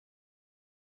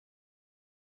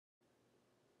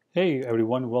Hey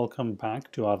everyone, welcome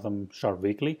back to Azam Short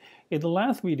Weekly. In the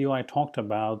last video, I talked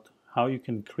about how you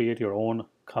can create your own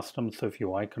custom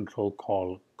SwiftUI control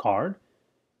called card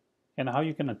and how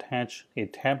you can attach a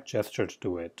tap gesture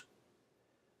to it.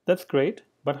 That's great,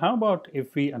 but how about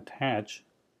if we attach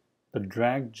the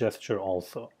drag gesture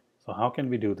also? So how can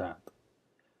we do that?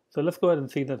 So let's go ahead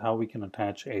and see that how we can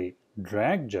attach a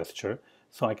drag gesture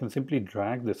so I can simply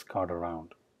drag this card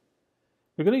around.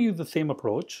 We're going to use the same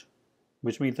approach,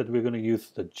 which means that we're going to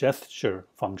use the gesture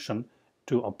function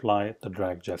to apply the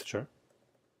drag gesture.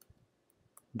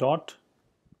 Dot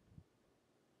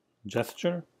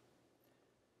gesture.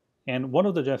 And one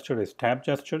of the gesture is tap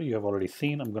gesture. You have already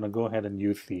seen. I'm going to go ahead and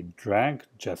use the drag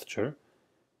gesture.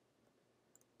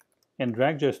 And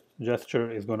drag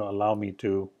gesture is going to allow me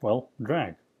to, well,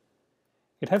 drag.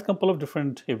 It has a couple of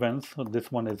different events. So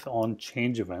this one is on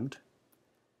change event,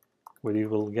 where you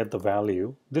will get the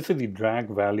value. This is the drag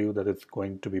value that is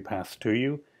going to be passed to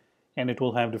you, and it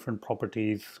will have different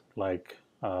properties like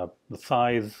the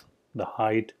size, the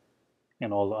height,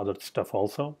 and all the other stuff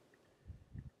also.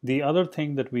 The other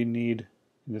thing that we need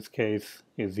in this case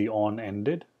is the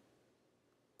on-ended.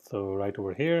 So right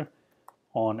over here,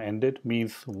 on-ended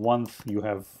means once you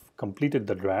have completed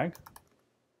the drag,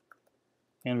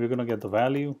 and we're going to get the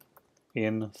value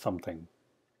in something.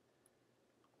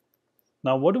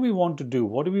 Now, what do we want to do?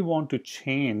 What do we want to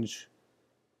change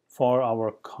for our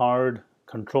card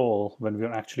control when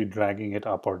we're actually dragging it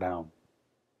up or down?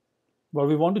 Well,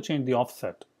 we want to change the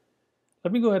offset.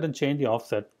 Let me go ahead and change the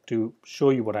offset to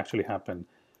show you what actually happened.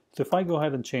 So if I go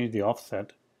ahead and change the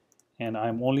offset, and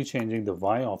I'm only changing the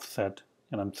Y offset,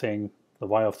 and I'm saying the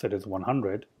Y offset is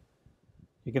 100,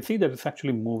 you can see that it's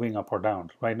actually moving up or down.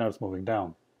 Right now it's moving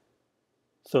down.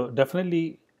 So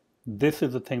definitely this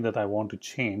is the thing that I want to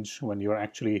change when you're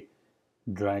actually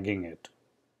dragging it.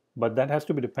 But that has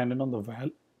to be dependent on the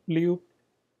value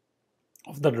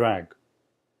of the drag.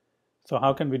 So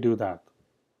how can we do that?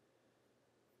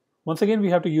 Once again,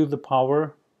 we have to use the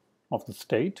power of the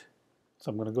state. So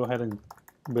I'm going to go ahead and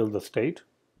build the state.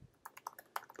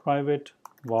 Private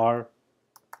var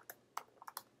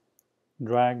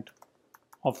dragged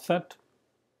offset,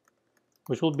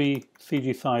 which will be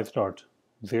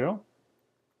cgsize.0.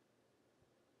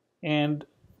 And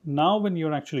now when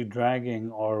you're actually dragging,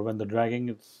 or when the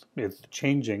dragging is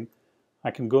changing,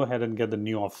 I can go ahead and get the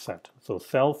new offset. So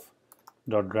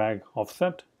self.drag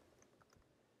offset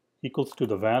equals to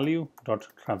the value dot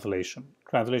translation.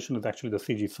 Translation is actually the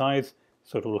CG size,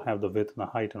 so it will have the width and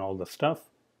the height and all the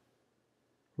stuff.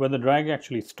 When the drag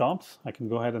actually stops, I can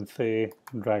go ahead and say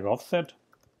drag offset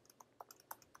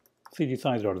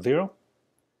cgsize.0.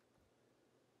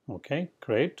 Okay,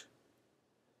 great.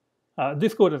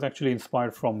 This code is actually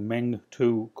inspired from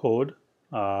Meng2 code.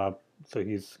 So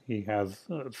he has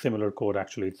similar code.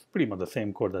 Actually, it's pretty much the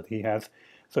same code that he has.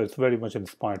 So it's very much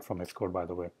inspired from his code, by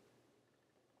the way.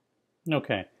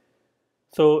 Okay,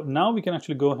 so now we can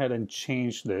actually go ahead and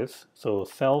change this. So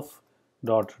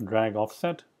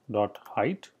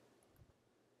self.dragOffset.height.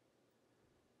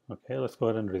 Okay, let's go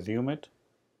ahead and resume it.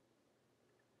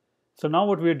 So now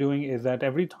what we're doing is that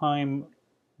every time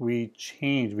we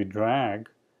drag,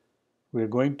 we're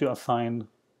going to assign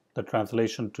the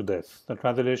translation to this. The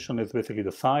translation is basically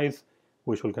the size,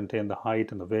 which will contain the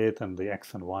height and the width and the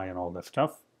X and Y and all that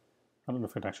stuff. I don't know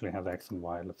if it actually has X and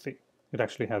Y. Let's see. It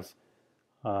actually has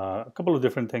a couple of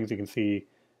different things. You can see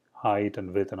height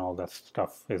and width and all that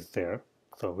stuff is there.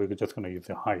 So we're just going to use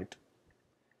the height.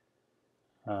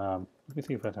 Let me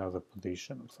see if it has a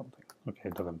position or something. Okay,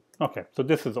 it doesn't. Okay, so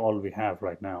this is all we have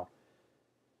right now.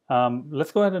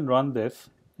 Let's go ahead and run this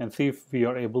and see if we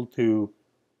are able to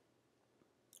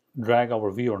drag our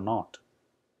view or not.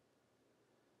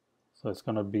 So it's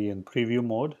going to be in preview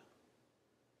mode.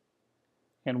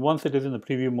 And once it is in the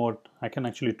preview mode, I can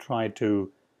actually try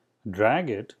to drag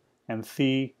it and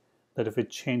see that if it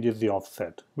changes the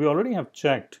offset. We already have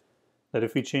checked that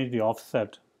if we change the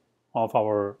offset of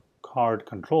our card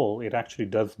control, it actually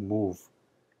does move.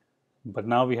 But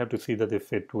now we have to see that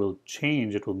if it will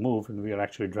change, it will move, and we are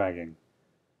actually dragging.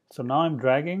 So now I'm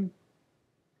dragging,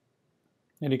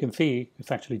 and you can see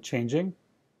it's actually changing.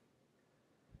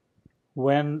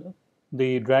 When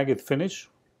the drag is finished,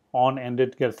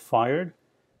 on-ended gets fired,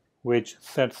 which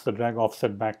sets the drag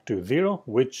offset back to 0,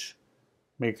 which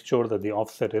makes sure that the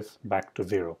offset is back to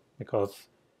 0, because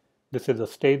this is a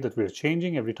state that we're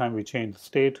changing. Every time we change the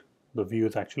state, the view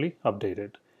is actually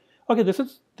updated. Okay, this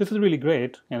is really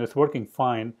great, and it's working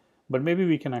fine, but maybe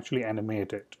we can actually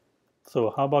animate it.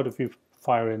 So how about if we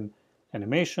fire in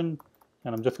animation,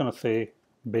 and I'm just going to say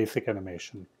basic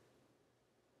animation.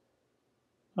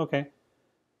 Okay,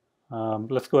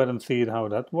 Let's go ahead and see how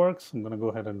that works. I'm going to go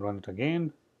ahead and run it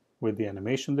again with the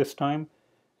animation this time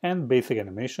and basic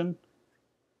animation.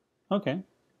 Okay,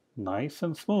 nice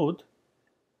and smooth.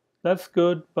 That's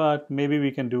good, but maybe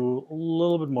we can do a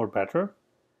little bit more better.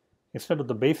 Instead of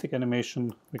the basic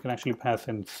animation, we can actually pass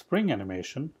in spring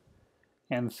animation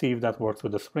and see if that works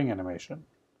with the spring animation.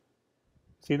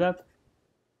 See that?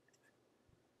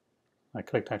 I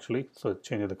clicked actually, so it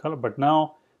changes the color, but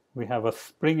now we have a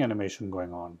spring animation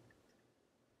going on.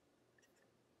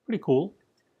 Pretty cool.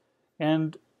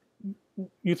 And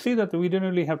you see that we didn't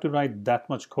really have to write that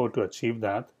much code to achieve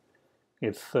that.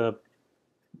 It's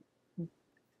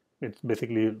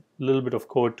basically a little bit of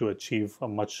code to achieve a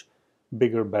much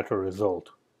bigger, better result.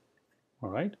 All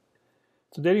right.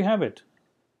 So there you have it.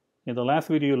 In the last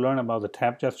video, you learned about the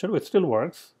tap gesture, which still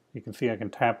works. You can see I can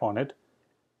tap on it,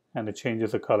 and it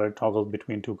changes the color, it toggles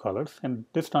between two colors. And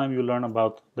this time you learn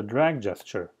about the drag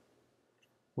gesture,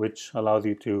 which allows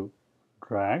you to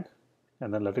drag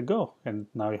and then let it go. And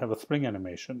now you have a spring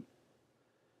animation.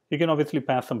 You can obviously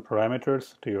pass some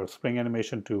parameters to your spring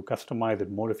animation to customize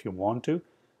it more if you want to,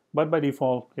 but by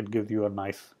default, it gives you a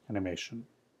nice animation.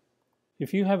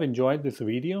 If you have enjoyed this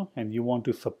video and you want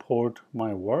to support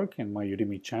my work and my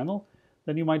Udemy channel,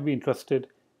 then you might be interested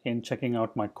in checking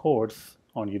out my course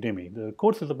on Udemy. The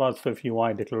course is about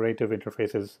SwiftUI declarative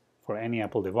interfaces for any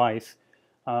Apple device.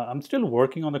 I'm still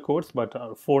working on the course, but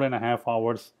 4.5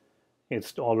 hours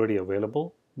it's already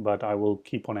available, but I will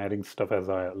keep on adding stuff as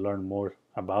I learn more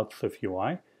about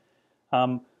SwiftUI.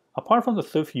 Apart from the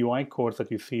SwiftUI course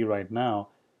that you see right now,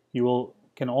 you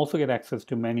can also get access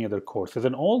to many other courses,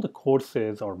 and all the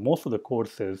courses, or most of the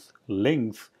courses,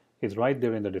 links is right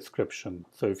there in the description.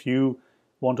 So if you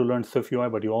want to learn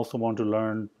SwiftUI, but you also want to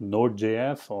learn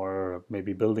NodeJS, or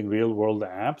maybe building real-world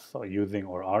apps or using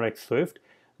RxSwift,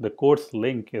 the course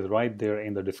link is right there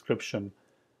in the description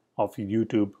of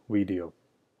YouTube video.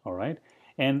 All right,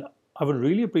 and I would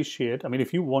really appreciate, I mean,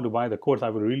 if you want to buy the course, I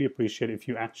would really appreciate if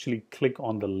you actually click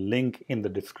on the link in the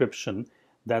description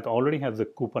that already has a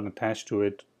coupon attached to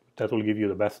it that will give you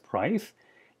the best price.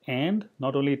 And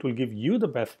not only it will give you the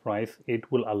best price,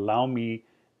 it will allow me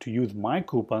to use my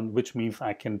coupon, which means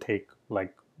I can take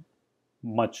like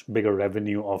much bigger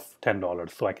revenue of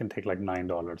 $10. So I can take like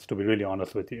 $9, to be really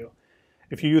honest with you.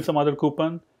 If you use some other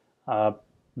coupon,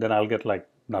 then I'll get like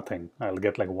nothing. I'll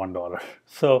get like $1.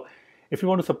 So if you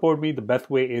want to support me, the best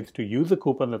way is to use the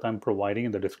coupon that I'm providing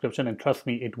in the description, and trust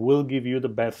me, it will give you the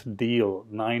best deal,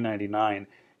 $9.99.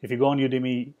 If you go on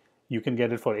Udemy, you can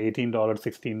get it for $18,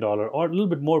 $16, or a little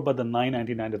bit more, but the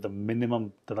 $9.99 is the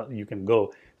minimum that you can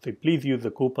go. So please use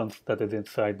the coupons that is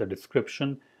inside the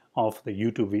description of the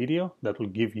YouTube video. That will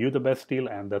give you the best deal,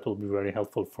 and that will be very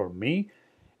helpful for me.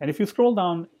 And if you scroll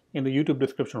down in the YouTube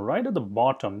description, right at the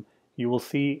bottom, you will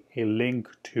see a link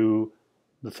to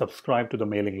the subscribe to the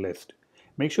mailing list.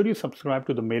 Make sure you subscribe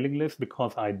to the mailing list,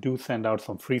 because I do send out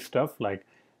some free stuff, like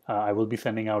I will be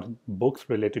sending out books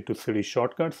related to Siri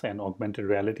shortcuts and augmented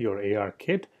reality or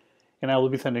ARKit, and I will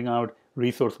be sending out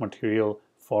resource material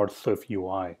for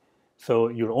SwiftUI. So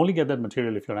you'll only get that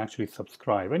material if you're actually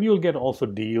subscribed, and you'll get also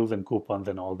deals and coupons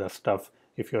and all that stuff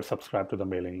if you're subscribed to the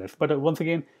mailing list. But once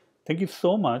again, thank you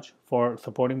so much for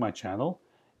supporting my channel,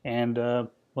 and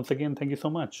once again, thank you so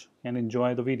much, and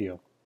enjoy the video.